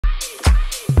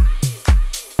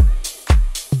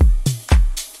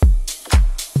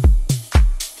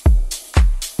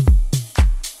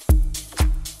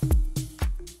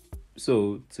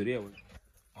So today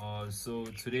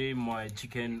my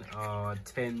chicken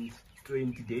turned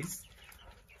 20 days.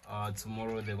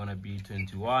 Tomorrow they're gonna be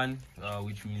 21,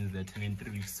 which means they're turning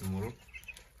 3 weeks tomorrow,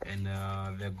 and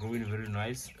they're growing very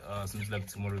nice. Seems like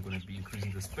tomorrow we're gonna be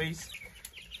increasing the space.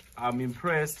 I'm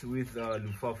impressed with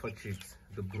Lufafa chicks.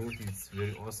 The growth is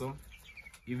very awesome,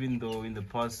 even though in the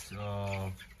past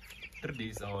 3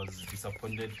 days I was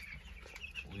disappointed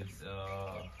with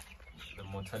the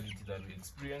mortality that we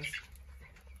experienced.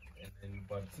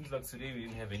 But it seems like today we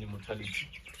didn't have any mortality.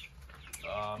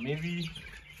 Maybe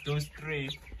those 3,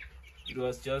 it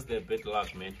was just their bad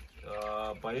luck, man.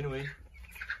 But anyway,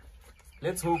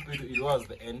 let's hope it was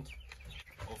the end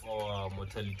of our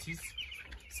mortalities,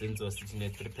 since we're sitting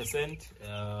at 3%.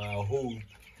 I hope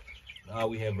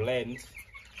we have learned,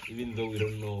 even though we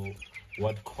don't know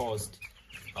what caused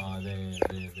the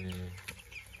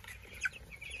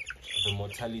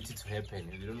mortality to happen.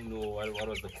 We don't know what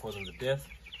was the cause of the death,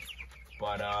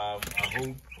 but I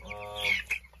hope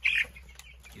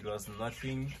it was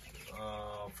nothing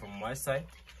from my side.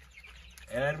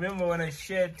 And I remember when I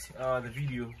shared the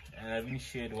video, and I even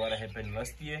shared what happened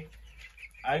last year,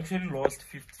 I actually lost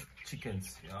 50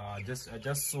 chickens. I just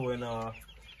saw when I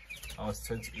was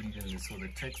trying to edit and saw the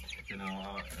text,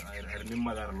 I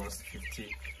remember that I lost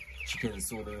 50 chickens.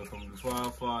 So they were from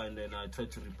Lufafa, and then I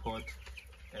tried to report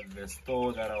at the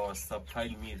store that I was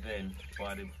supplying me then,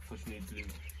 but unfortunately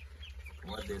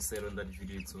what they said on that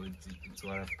video, it's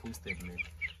what I've posted, man.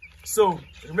 So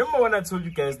remember when I told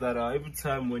you guys that every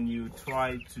time when you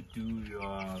try to do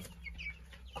your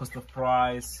cost of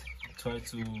price, try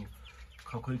to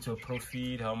calculate your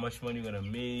profit, how much money you're gonna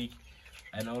make,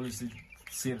 and I always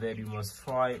say that you must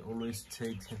try always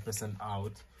take 10%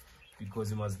 out, because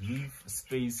you must leave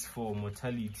space for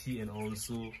mortality, and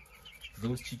also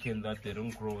those chickens that they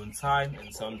don't grow in time,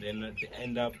 and some they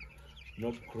end up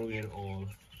not growing at all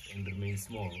and remain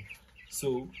small.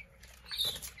 So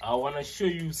I want to show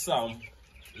you some.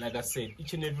 Like I said,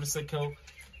 each and every circle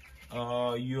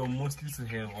you're mostly to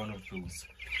have one of those.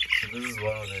 So this is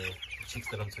one of the chicks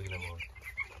that I'm talking about.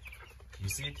 You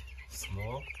see it?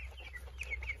 Small.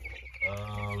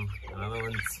 Another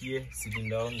one is here sitting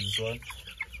down. This one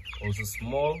also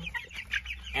small.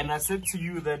 And I said to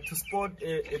you that to spot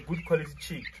a good quality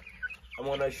chick, I'm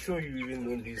gonna show you even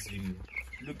on this video.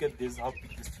 Look at this, how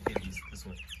big this chicken is. This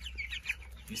one.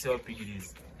 You see how big it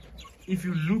is. If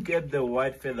you look at the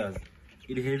white feathers,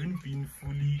 it hasn't been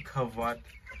fully covered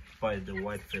by the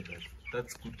white feathers.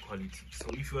 That's good quality. So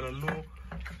if you wanna know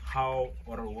how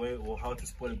or where or how to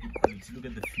spot a good quality, look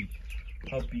at the feet,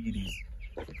 how big it is.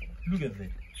 Look at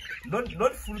that.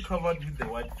 Not fully covered with the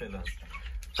white feathers.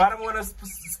 But I'm gonna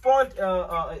spot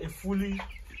a fully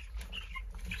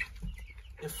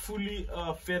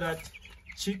feathered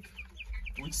chick,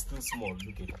 which is still small.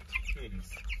 Look at it. Here it is.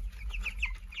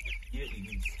 Here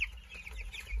it is.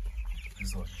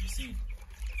 This one, you see,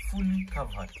 fully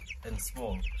covered and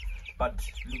small. But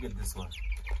look at this one,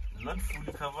 not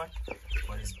fully covered,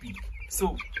 but it's big.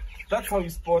 So that's how you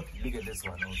spot. Look at this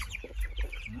one also,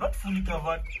 not fully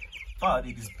covered, but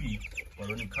it is big. But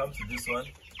when it comes to this one,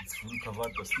 it's fully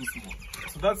covered but still small.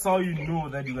 So that's how you know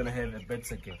that you're gonna have a bad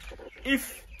cycle.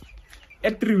 If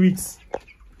at 3 weeks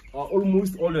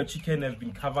almost all your chicken have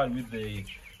been covered with the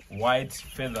white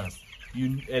feathers,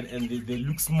 and they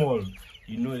look small,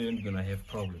 you know they're not gonna have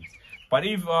problems. But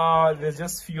if there's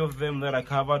just few of them that are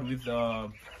covered with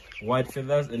white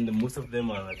feathers, and most of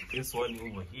them are like this one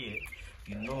over here,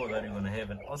 you know that you're gonna have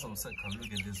an awesome cycle.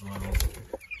 Look at this one also.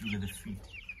 Look at the feet.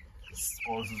 It's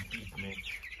also big, man.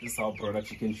 This is how product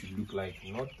chicken should look like,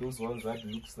 not those ones that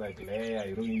looks like layer.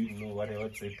 You don't even know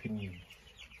what's happening.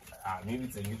 Maybe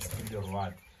it's a mixed breed or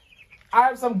what. I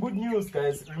have some good news,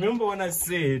 guys. Remember when I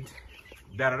said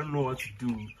that I don't know what to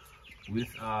do with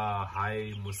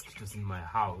high mosquitoes in my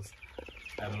house?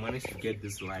 I managed to get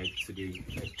this light today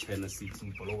at Tennessee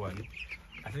in Polowani.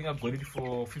 I think I got it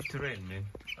for 50 rand, man.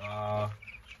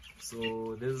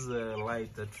 So there's a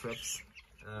light that traps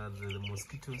the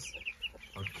mosquitoes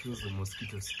or kills the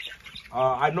mosquitoes.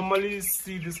 I normally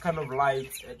see this kind of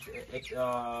light at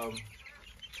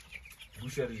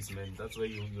butcheries, man. That's where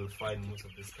you'll find most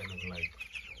of this kind of light.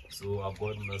 So I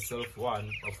bought myself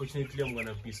one. Unfortunately, I'm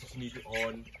gonna be switching it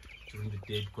on during the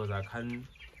day, because I can't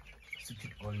switch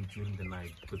it on during the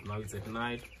night, because now it's at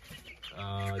night.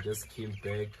 I just came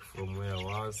back from where I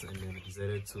was, and then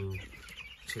decided to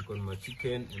check on my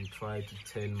chicken and try to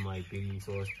turn my bedding.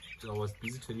 So I was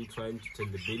basically trying to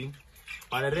turn the bedding,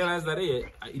 but I realized that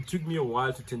it took me a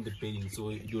while to turn the bedding, so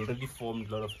it already formed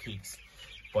a lot of cakes.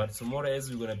 But tomorrow, as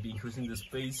we're gonna be increasing the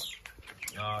space,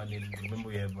 and then remember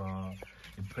we have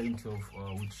plenty of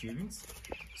wood shavings,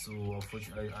 So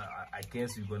unfortunately, I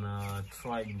guess we're gonna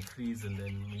try increase, and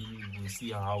then maybe we'll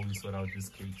see how we sort out these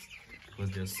pigs,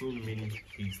 because there's so many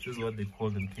pigs. This is what they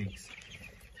call them, pigs.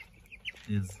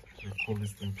 They call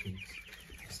this thing pigs.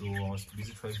 So I was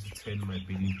busy trying to turn my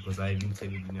belly because I haven't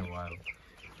turned it in a while.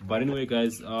 But anyway,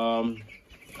 guys, I'm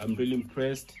really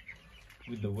impressed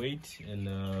with the weight,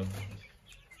 and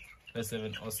let's have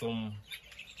an awesome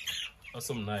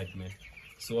night, man.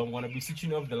 So I'm gonna be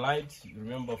switching off the light.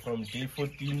 Remember, from day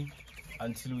 14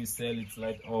 until we sell, it's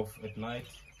light off at night,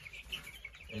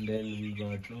 and then we're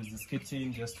gonna close this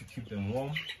kitchen just to keep them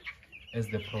warm as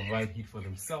they provide heat for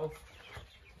themselves.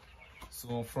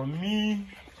 So from me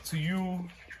to you,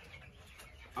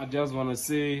 I just want to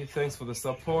say thanks for the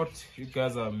support. You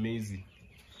guys are amazing.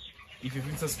 If you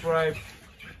haven't subscribed,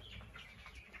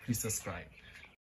 please subscribe.